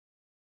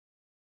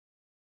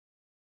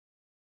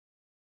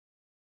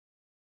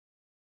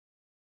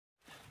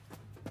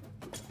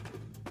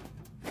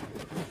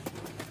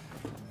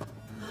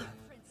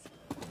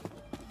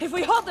If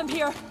we hold them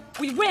here,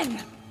 we win!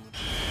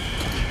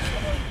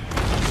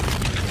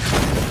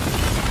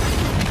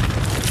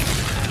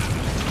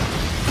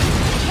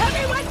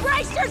 Everyone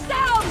brace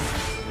yourselves!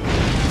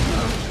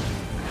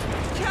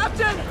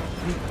 Captain!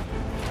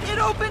 It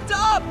opened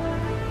up!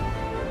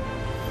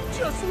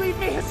 Just leave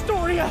me,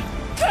 Historia!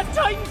 That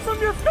Titan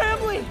from your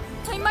family!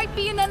 I might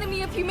be an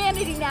enemy of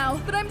humanity now,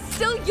 but I'm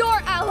still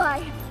your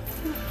ally!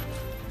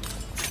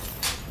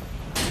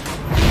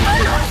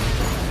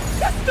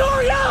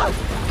 Historia!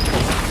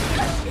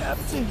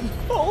 Captain,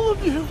 all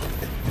of you!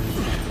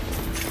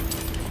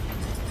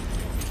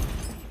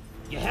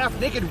 You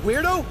half-naked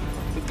weirdo?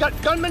 We've got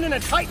gunmen and a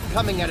Titan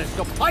coming at us,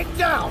 so pipe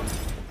down!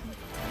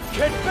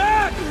 Get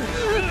back!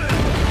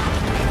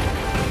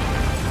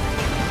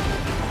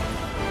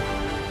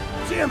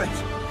 Damn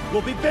it!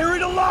 We'll be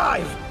buried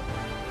alive!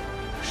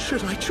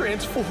 Should I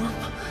transform?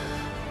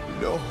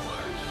 No.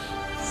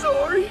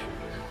 Sorry.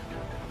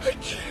 I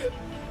can't.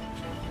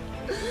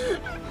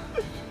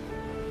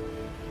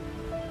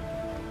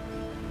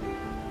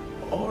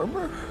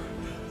 Armor?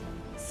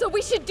 So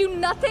we should do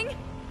nothing?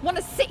 Want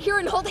to sit here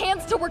and hold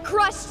hands till we're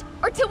crushed?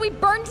 Or till we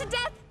burn to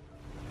death?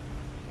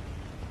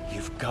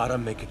 You've gotta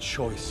make a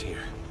choice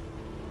here.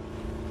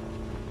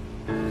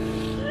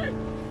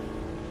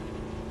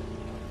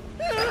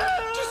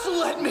 Just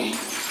let me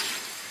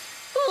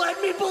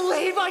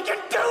believe I can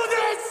do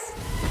this!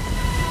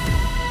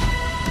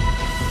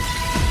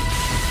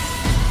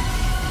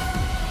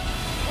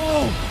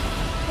 Oh!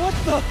 What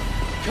the?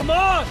 Come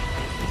on!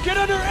 Get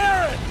under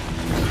Eren!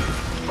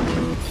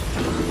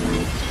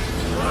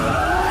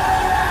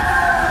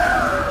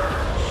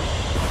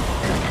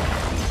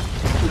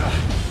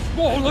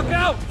 Whoa, look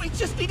out! We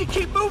just need to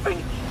keep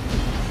moving!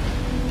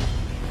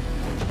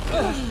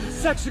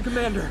 Section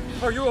Commander,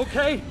 are you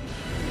okay?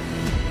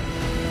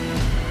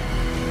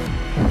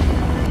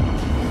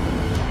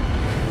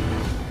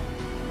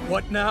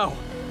 What now?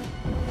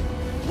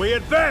 We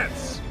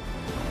advance!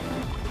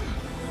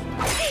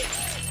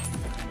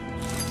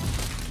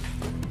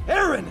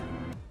 Eren!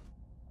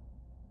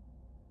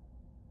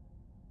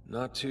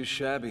 Not too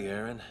shabby,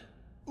 Eren.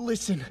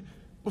 Listen,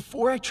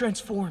 before I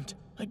transformed,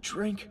 I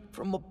drank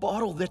from a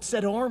bottle that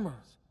said armor.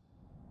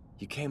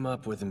 You came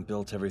up with and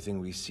built everything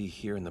we see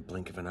here in the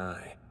blink of an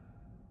eye.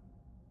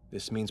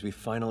 This means we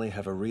finally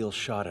have a real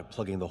shot at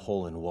plugging the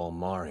hole in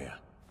Walmaria.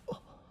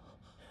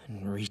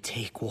 And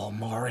retake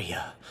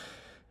Walmaria.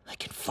 I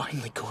can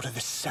finally go to the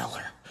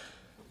cellar.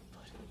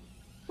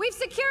 We've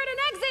secured an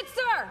exit,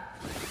 sir!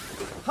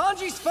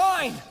 Hanji's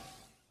fine!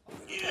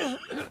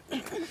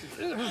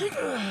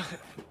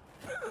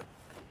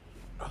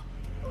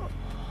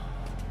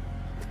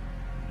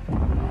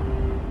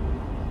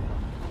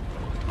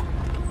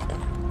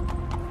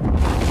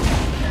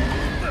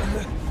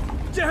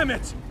 Damn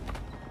it!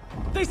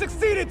 They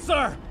succeeded,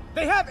 sir!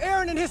 They have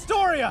Eren and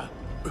Historia!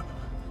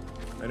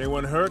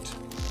 Anyone hurt?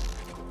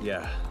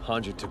 Yeah,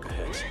 Hanji took a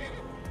hit.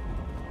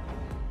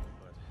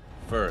 But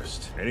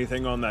first,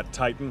 Anything on that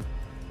Titan?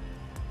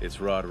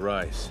 it's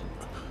Reiss.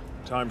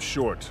 Time's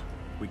short.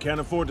 We can't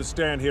afford to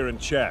stand here and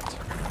chat.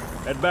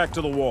 Head back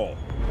to the wall.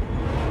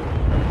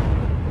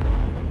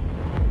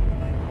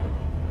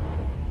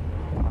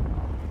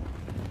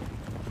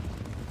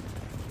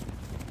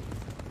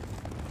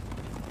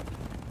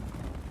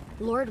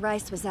 Lord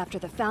Reiss was after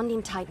the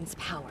Founding Titan's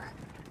power,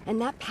 and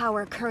that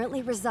power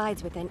currently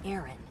resides within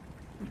Eren.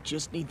 We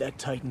just need that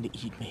Titan to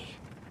eat me.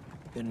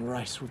 Then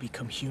Reiss will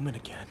become human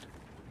again.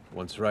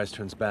 Once Reiss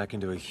turns back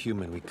into a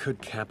human, we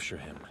could capture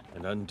him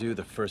and undo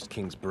the First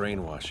King's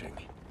brainwashing.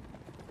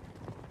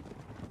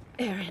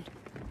 Eren,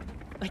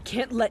 I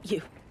can't let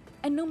you.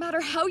 And no matter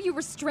how you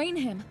restrain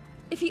him,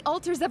 if he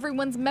alters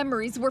everyone's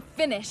memories, we're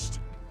finished.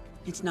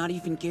 It's not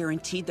even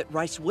guaranteed that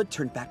Reiss would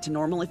turn back to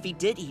normal if he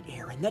did eat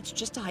Eren. That's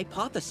just a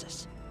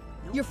hypothesis.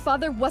 Your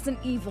father wasn't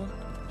evil.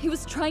 He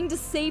was trying to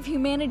save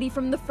humanity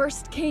from the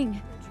First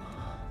King.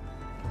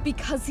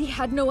 Because he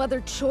had no other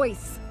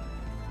choice.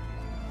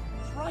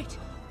 That's right.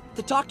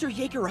 The Dr.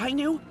 Jaeger I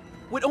knew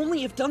would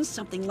only have done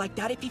something like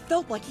that if he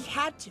felt like he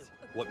had to.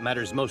 What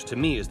matters most to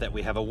me is that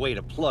we have a way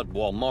to plug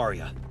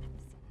Walmaria.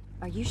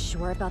 Are you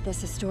sure about this,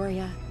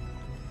 Historia?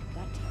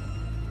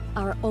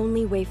 Our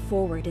only way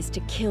forward is to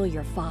kill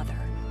your father.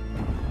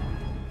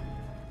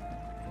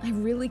 I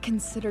really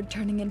considered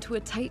turning into a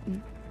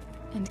Titan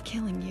and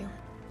killing you.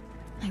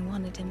 I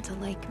wanted him to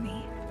like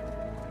me.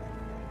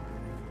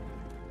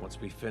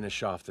 Once we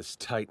finish off this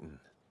Titan,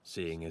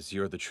 seeing as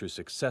you're the true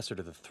successor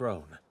to the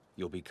throne,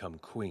 you'll become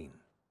queen.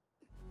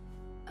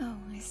 Oh,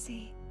 I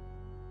see.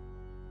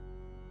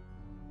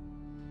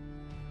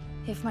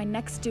 If my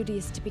next duty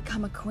is to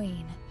become a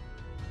queen,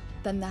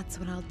 then that's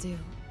what I'll do.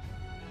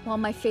 While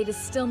my fate is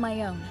still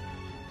my own,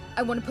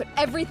 I want to put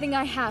everything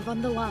I have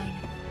on the line.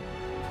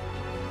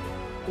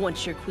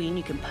 Once you're queen,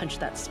 you can punch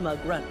that smug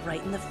runt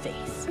right in the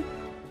face.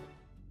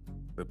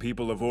 The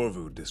people of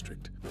Orvud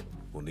district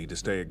will need to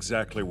stay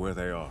exactly where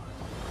they are.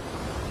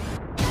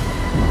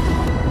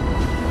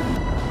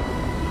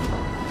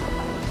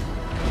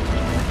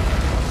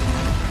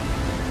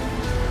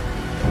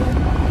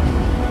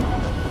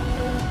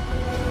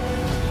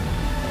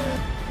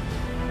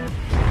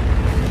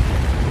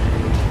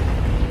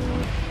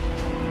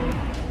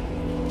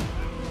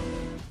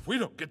 we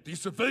don't get these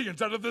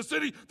civilians out of the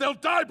city, they'll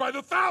die by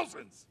the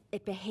thousands!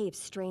 It behaves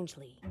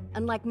strangely.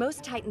 Unlike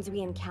most Titans we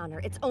encounter,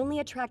 it's only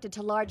attracted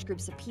to large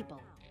groups of people.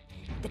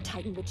 The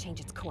Titan would change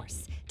its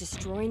course,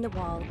 destroying the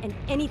wall and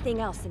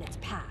anything else in its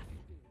path.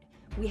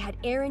 We had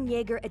Eren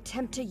Yeager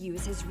attempt to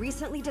use his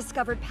recently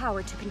discovered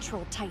power to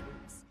control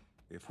Titans.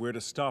 If we're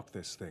to stop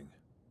this thing,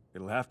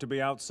 it'll have to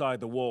be outside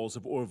the walls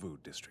of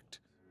Orvud district.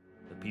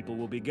 The people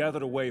will be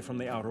gathered away from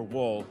the outer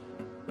wall,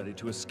 ready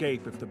to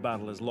escape if the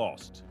battle is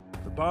lost.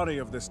 The body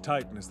of this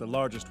Titan is the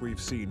largest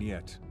we've seen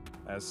yet.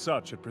 As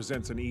such, it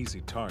presents an easy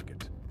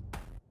target.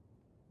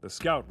 The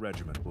Scout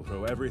Regiment will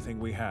throw everything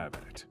we have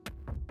at it.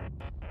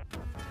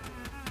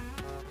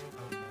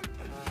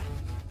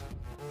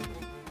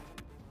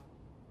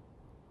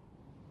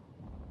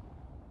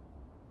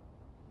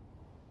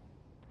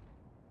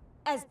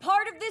 As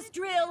part of this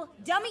drill,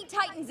 dummy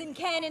Titans and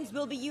cannons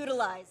will be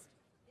utilized.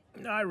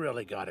 I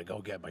really gotta go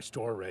get my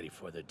store ready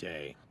for the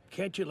day.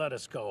 Can't you let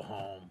us go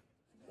home?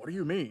 What do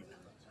you mean?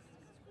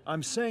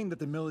 I'm saying that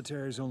the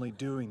military is only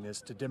doing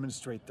this to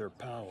demonstrate their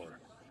power.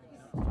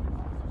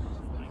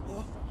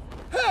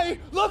 Hey,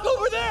 look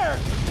over there!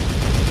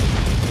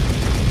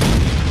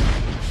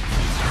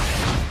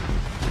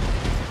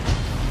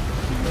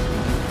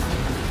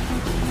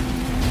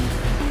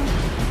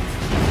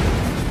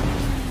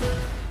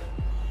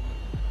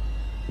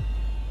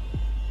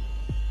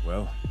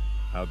 Well,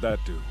 how'd that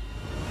do?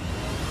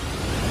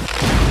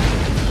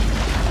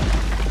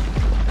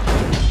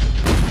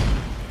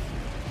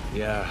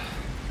 Yeah,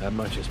 that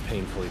much is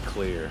painfully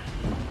clear.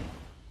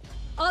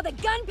 All the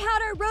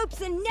gunpowder,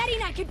 ropes, and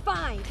netting I could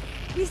find!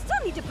 We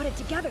still need to put it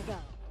together, though.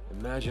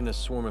 Imagine a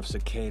swarm of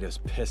cicadas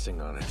pissing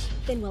on it.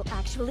 Then we'll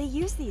actually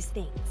use these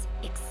things.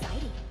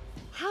 Exciting.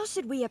 How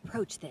should we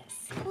approach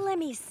this? Let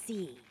me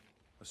see.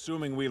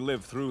 Assuming we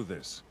live through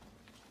this,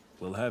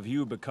 we'll have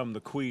you become the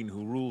queen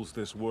who rules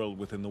this world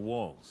within the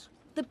walls.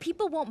 The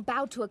people won't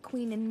bow to a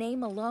queen in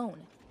name alone.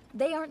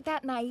 They aren't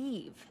that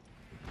naive.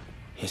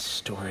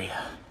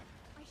 Historia.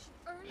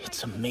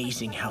 It's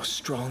amazing how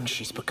strong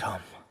she's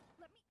become.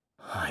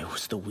 I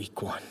was the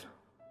weak one.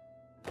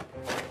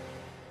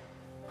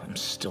 I'm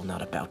still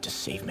not about to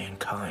save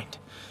mankind.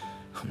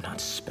 I'm not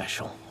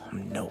special.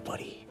 I'm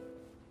nobody.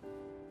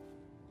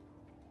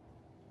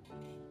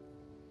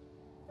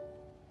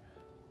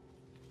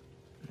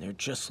 They're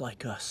just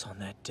like us on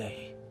that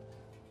day.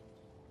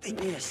 Thing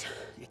is,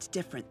 it's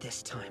different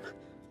this time.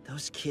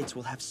 Those kids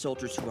will have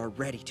soldiers who are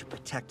ready to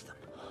protect them.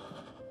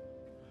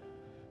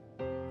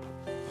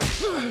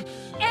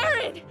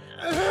 Eren!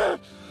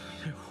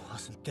 It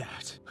wasn't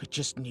that. I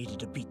just needed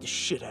to beat the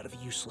shit out of a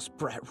useless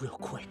brat real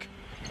quick.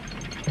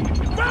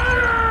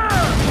 Fire!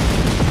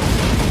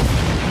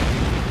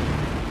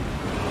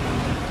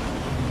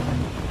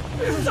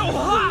 It's so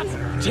hot!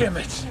 Damn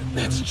it!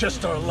 That's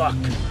just our luck.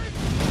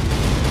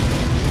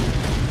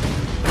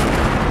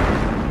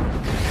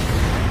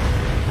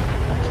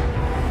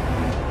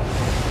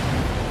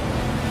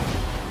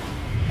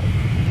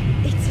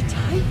 It's a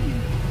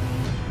Titan.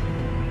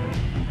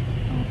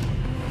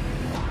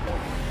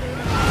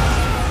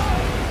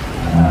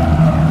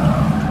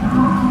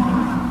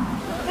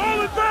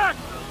 Fall it back!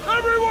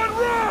 Everyone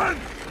run!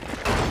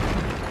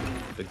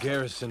 The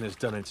garrison has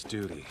done its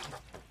duty.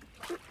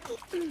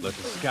 Let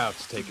the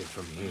scouts take it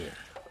from here.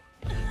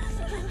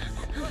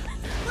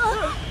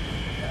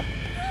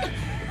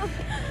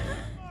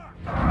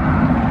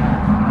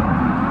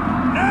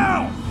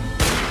 Now!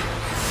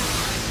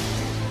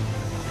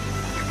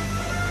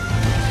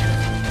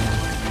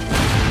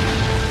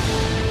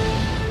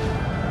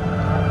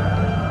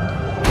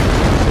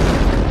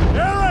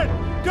 Eren,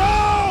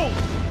 go!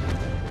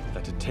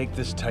 That to take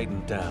this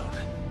Titan down,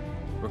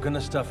 we're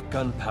gonna stuff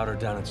gunpowder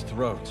down its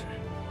throat.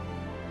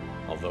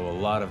 Although a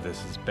lot of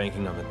this is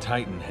banking on the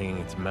Titan hanging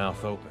its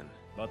mouth open.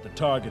 But the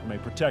target may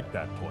protect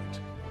that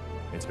point.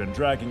 It's been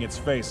dragging its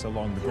face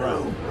along the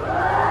ground.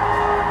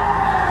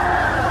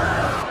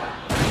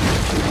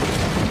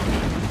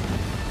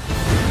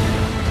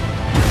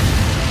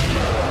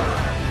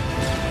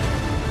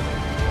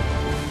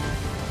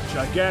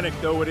 Gigantic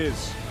though it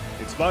is,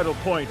 its vital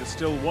point is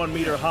still 1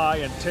 meter high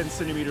and 10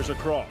 centimeters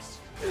across.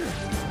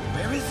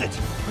 Where is it?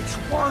 Which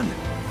one?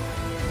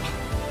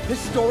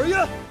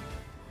 Historia?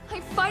 I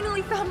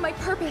finally found my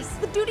purpose,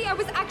 the duty I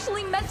was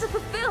actually meant to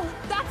fulfill.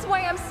 That's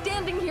why I'm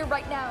standing here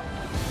right now.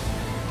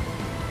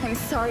 I'm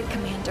sorry,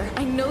 Commander.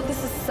 I know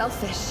this is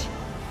selfish.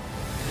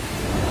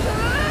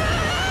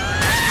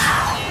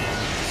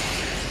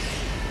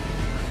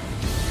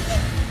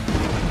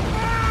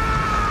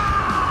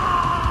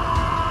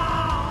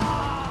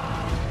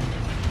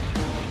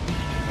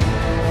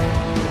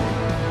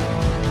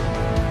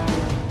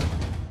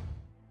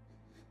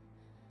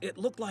 It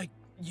looked like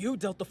you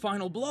dealt the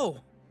final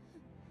blow.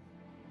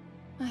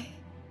 I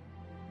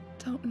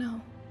don't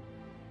know.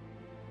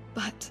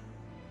 But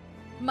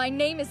my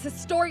name is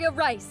Historia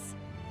Reiss,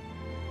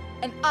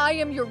 and I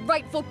am your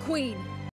rightful queen.